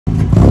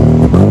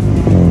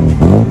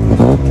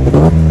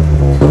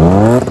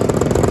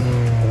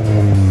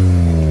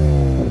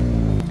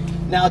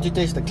to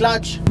test the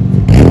clutch.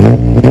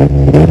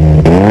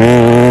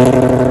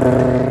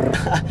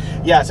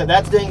 Yeah, so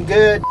that's doing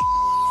good.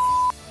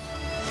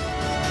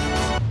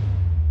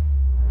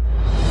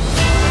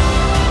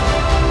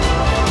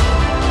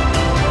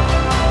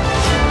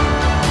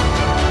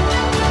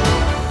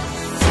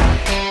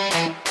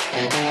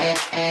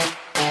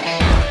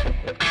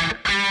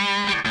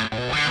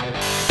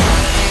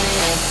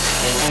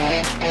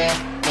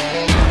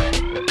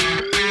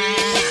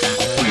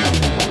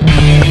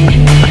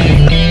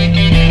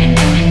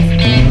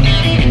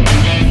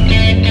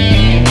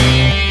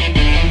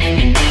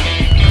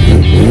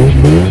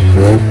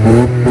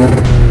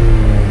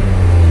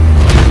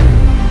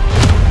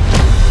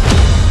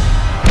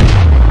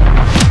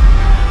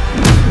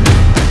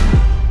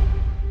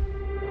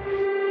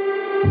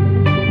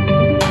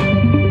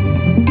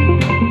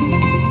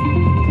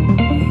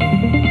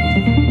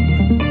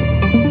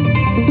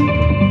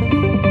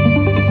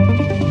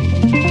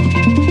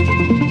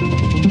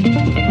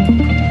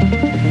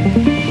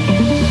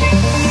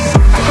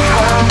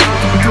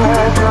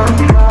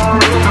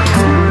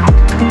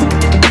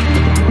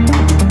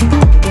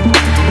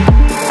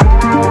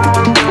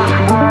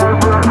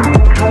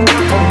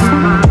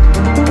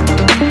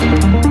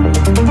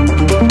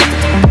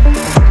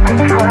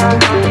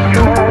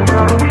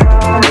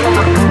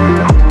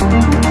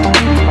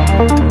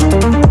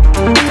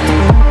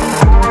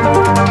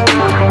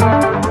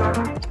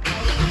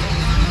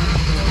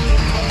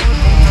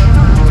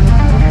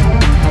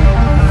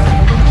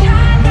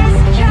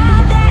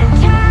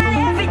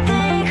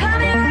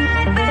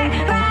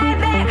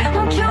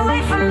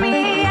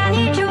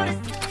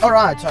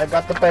 Alright, so I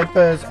got the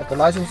papers at the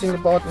licensing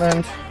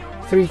department,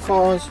 3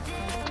 cars,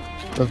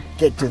 we'll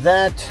get to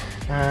that,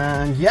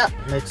 and yeah,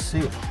 let's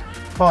see.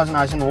 Car's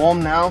nice and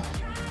warm now,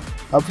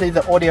 hopefully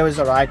the audio is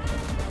alright.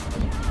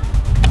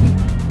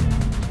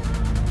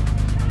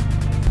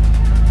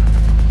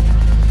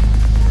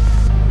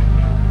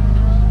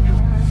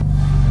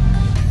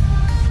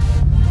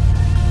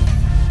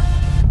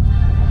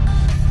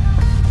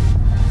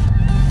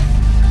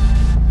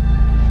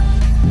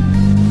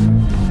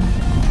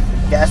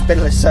 Gas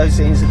pedal is so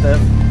sensitive,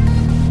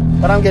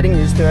 but I'm getting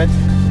used to it.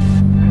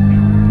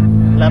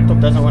 Laptop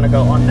doesn't want to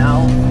go on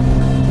now.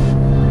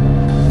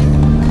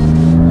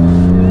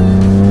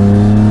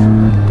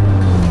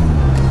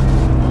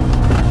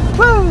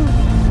 Woo!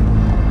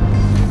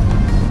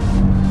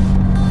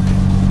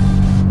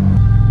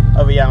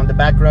 Over here on the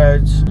back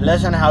roads,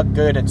 listen how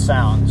good it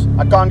sounds.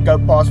 I can't go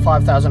past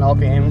 5,000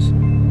 RPMs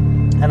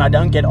and I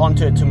don't get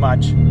onto it too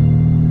much.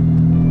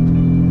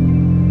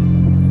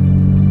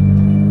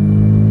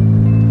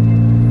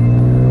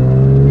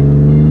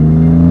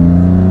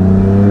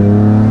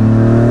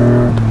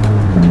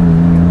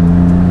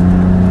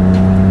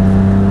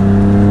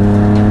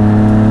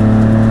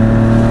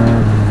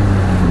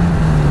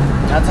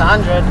 That's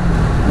 100.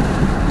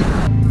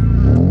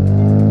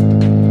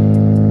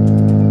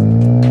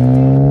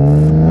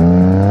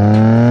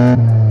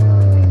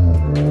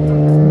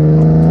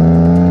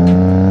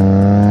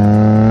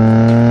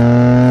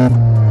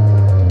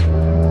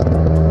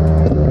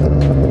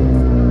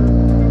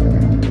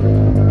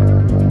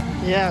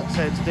 Yeah,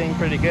 so it's doing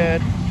pretty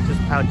good.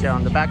 Just out here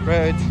on the back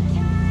roads.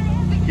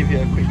 Give you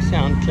a quick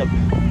sound clip.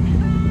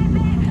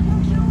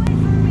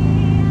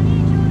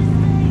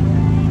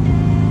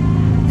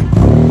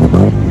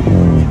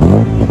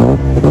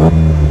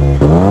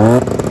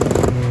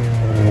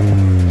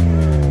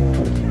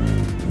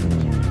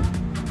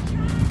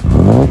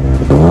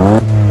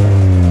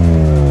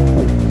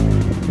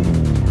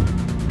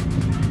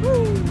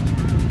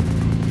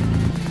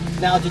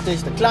 Now to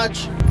test the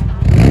clutch.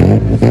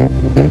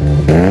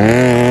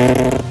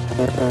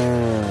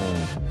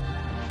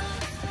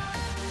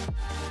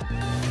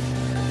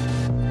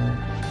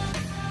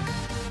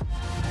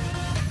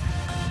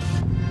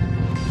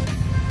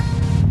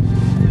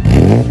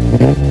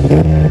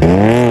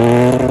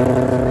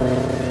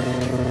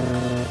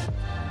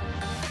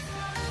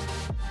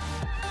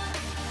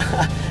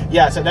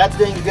 Yeah, so that's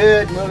doing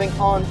good. Moving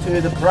on to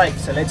the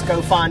brakes. So let's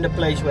go find a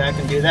place where I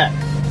can do that.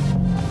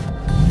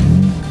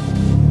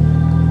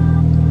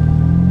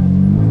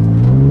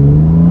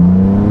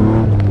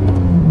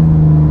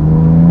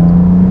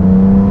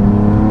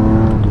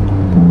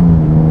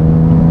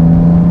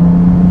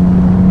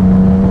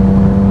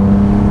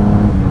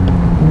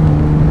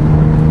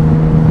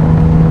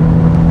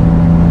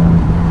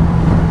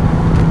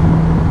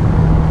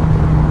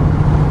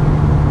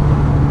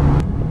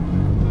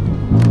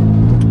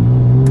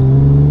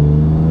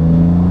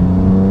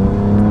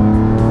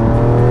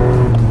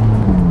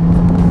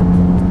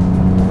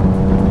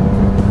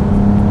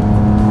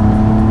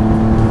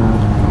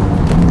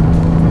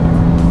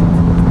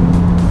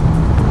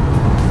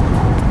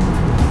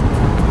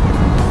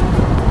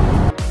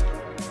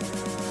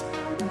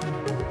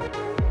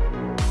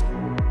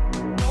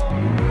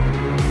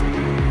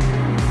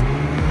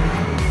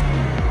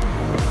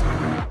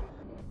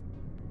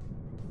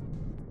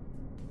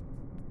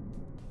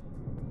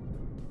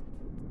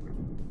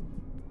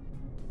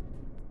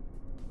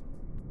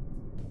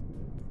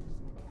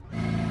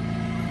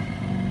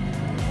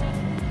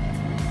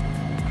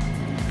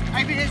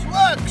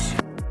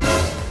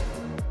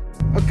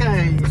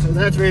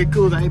 that's very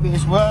cool. The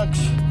ABS works.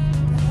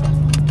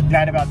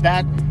 Glad about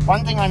that.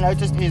 One thing I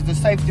noticed is the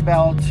safety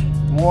belt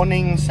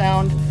warning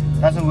sound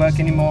doesn't work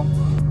anymore,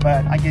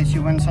 but I guess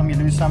you win some, you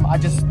lose some. I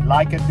just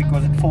like it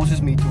because it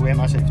forces me to wear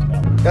my safety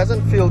belt.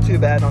 Doesn't feel too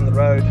bad on the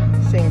road,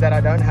 seeing that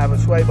I don't have a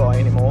sway bar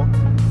anymore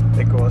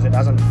because it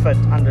doesn't fit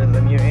under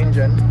the new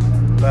engine,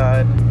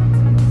 but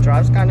it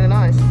drives kind of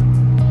nice.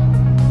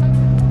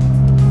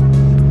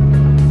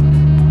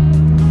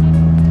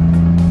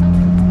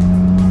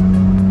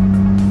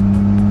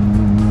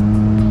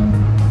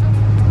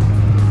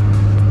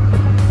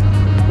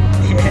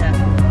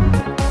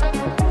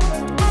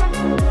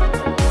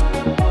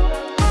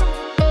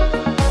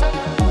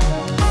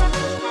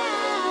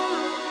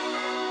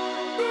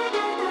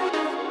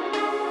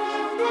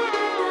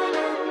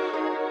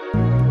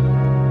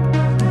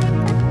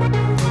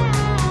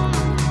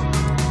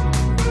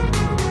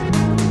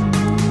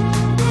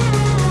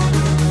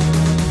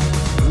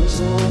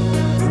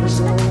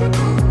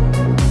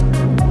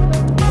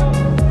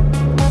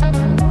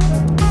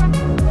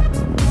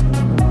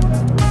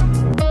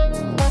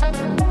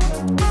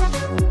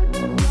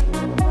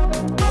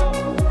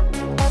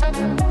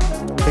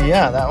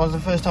 Yeah, that was the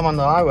first time on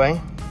the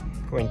highway.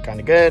 Went kind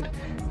of good.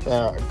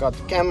 So I got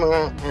the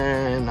camera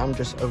and I'm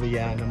just over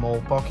here in the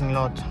mall parking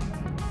lot,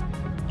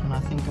 and I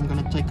think I'm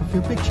gonna take a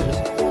few pictures.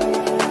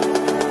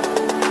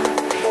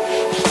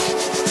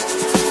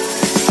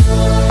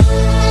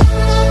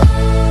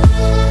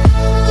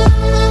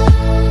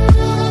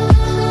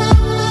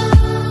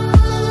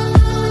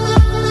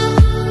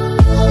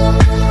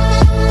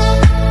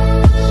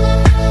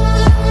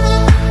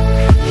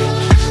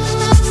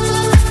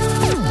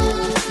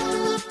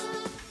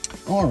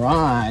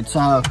 Alright,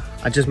 so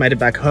I just made it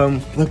back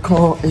home. The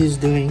car is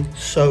doing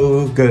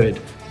so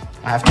good.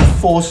 I have to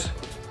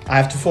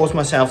force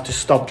myself to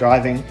stop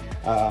driving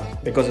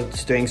because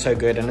it's doing so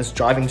good and it's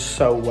driving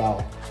so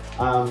well.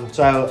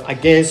 So I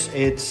guess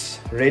it's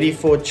ready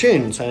for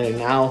tune. So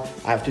now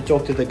I have to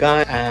talk to the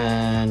guy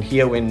and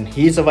hear when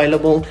he's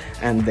available,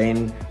 and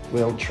then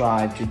we'll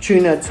try to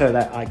tune it so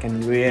that I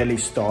can really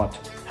start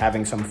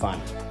having some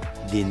fun.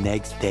 The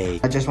next day.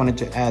 I just wanted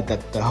to add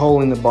that the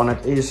hole in the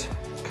bonnet is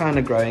kind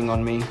of growing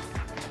on me.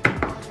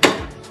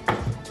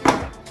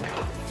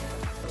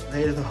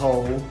 There's the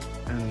hole,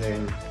 and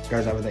then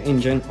goes over the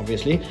engine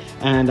obviously.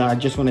 And I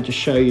just wanted to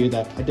show you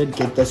that I did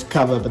get this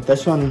cover, but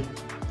this one,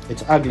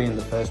 it's ugly in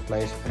the first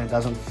place and it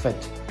doesn't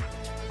fit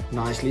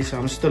nicely, so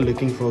I'm still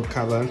looking for a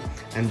cover,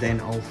 and then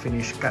I'll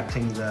finish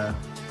cutting the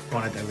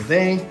bonnet over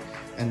there,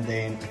 and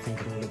then I think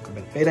it'll look a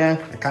bit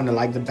better. I kind of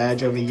like the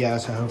badge over here,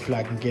 so hopefully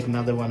I can get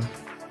another one.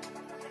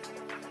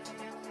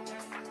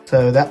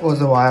 So that was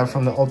the wire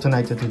from the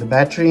alternator to the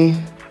battery.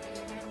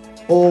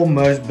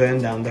 Almost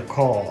burned down the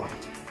car.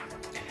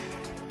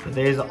 So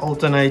there's the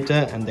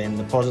alternator and then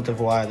the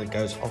positive wire that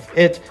goes off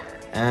it.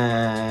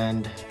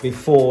 And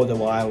before, the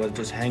wire was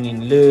just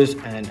hanging loose,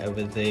 and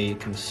over there you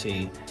can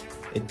see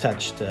it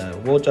touched the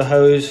water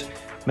hose,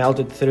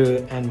 melted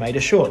through and made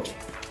a short.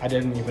 I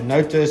didn't even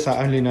notice.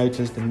 I only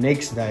noticed the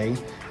next day.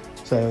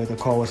 So the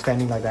car was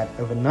standing like that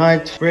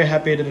overnight. Very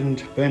happy it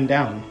didn't burn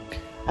down.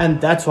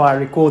 And that's why I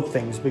record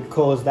things,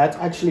 because that's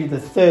actually the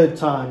third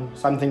time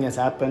something has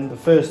happened. The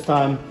first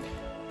time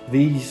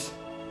these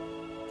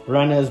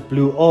runners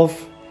blew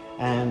off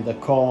and the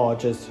car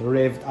just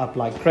revved up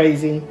like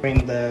crazy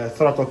when the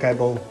throttle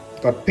cable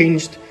got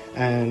pinched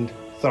and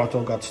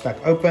throttle got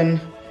stuck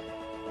open.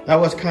 That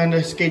was kind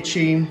of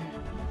sketchy.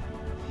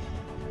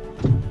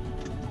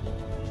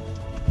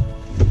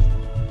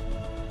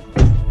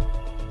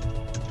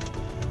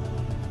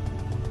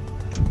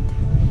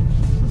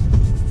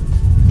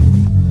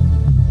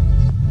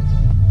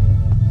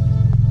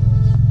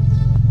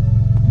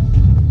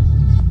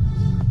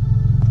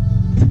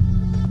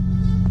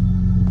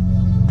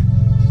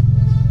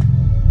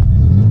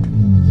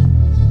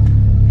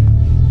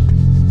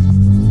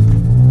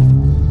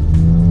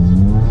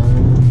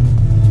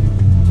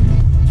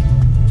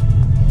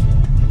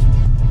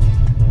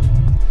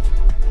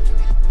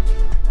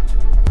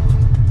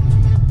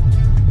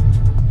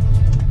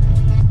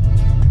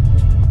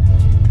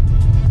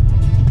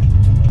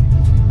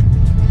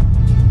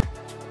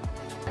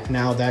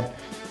 Now that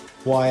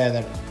wire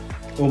that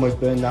almost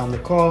burned down the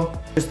car,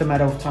 just a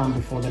matter of time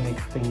before the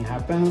next thing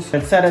happens.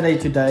 It's Saturday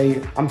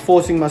today. I'm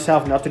forcing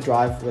myself not to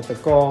drive with the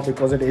car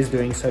because it is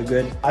doing so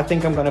good. I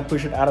think I'm gonna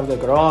push it out of the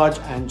garage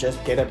and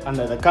just get it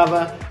under the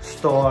cover,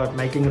 start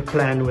making a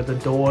plan with the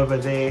door over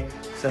there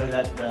so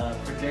that the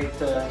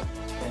projector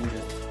can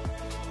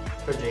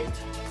just project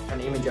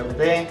an image over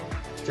there.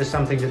 Just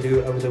something to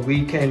do over the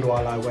weekend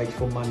while I wait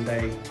for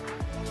Monday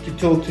to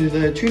talk to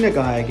the tuner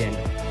guy again.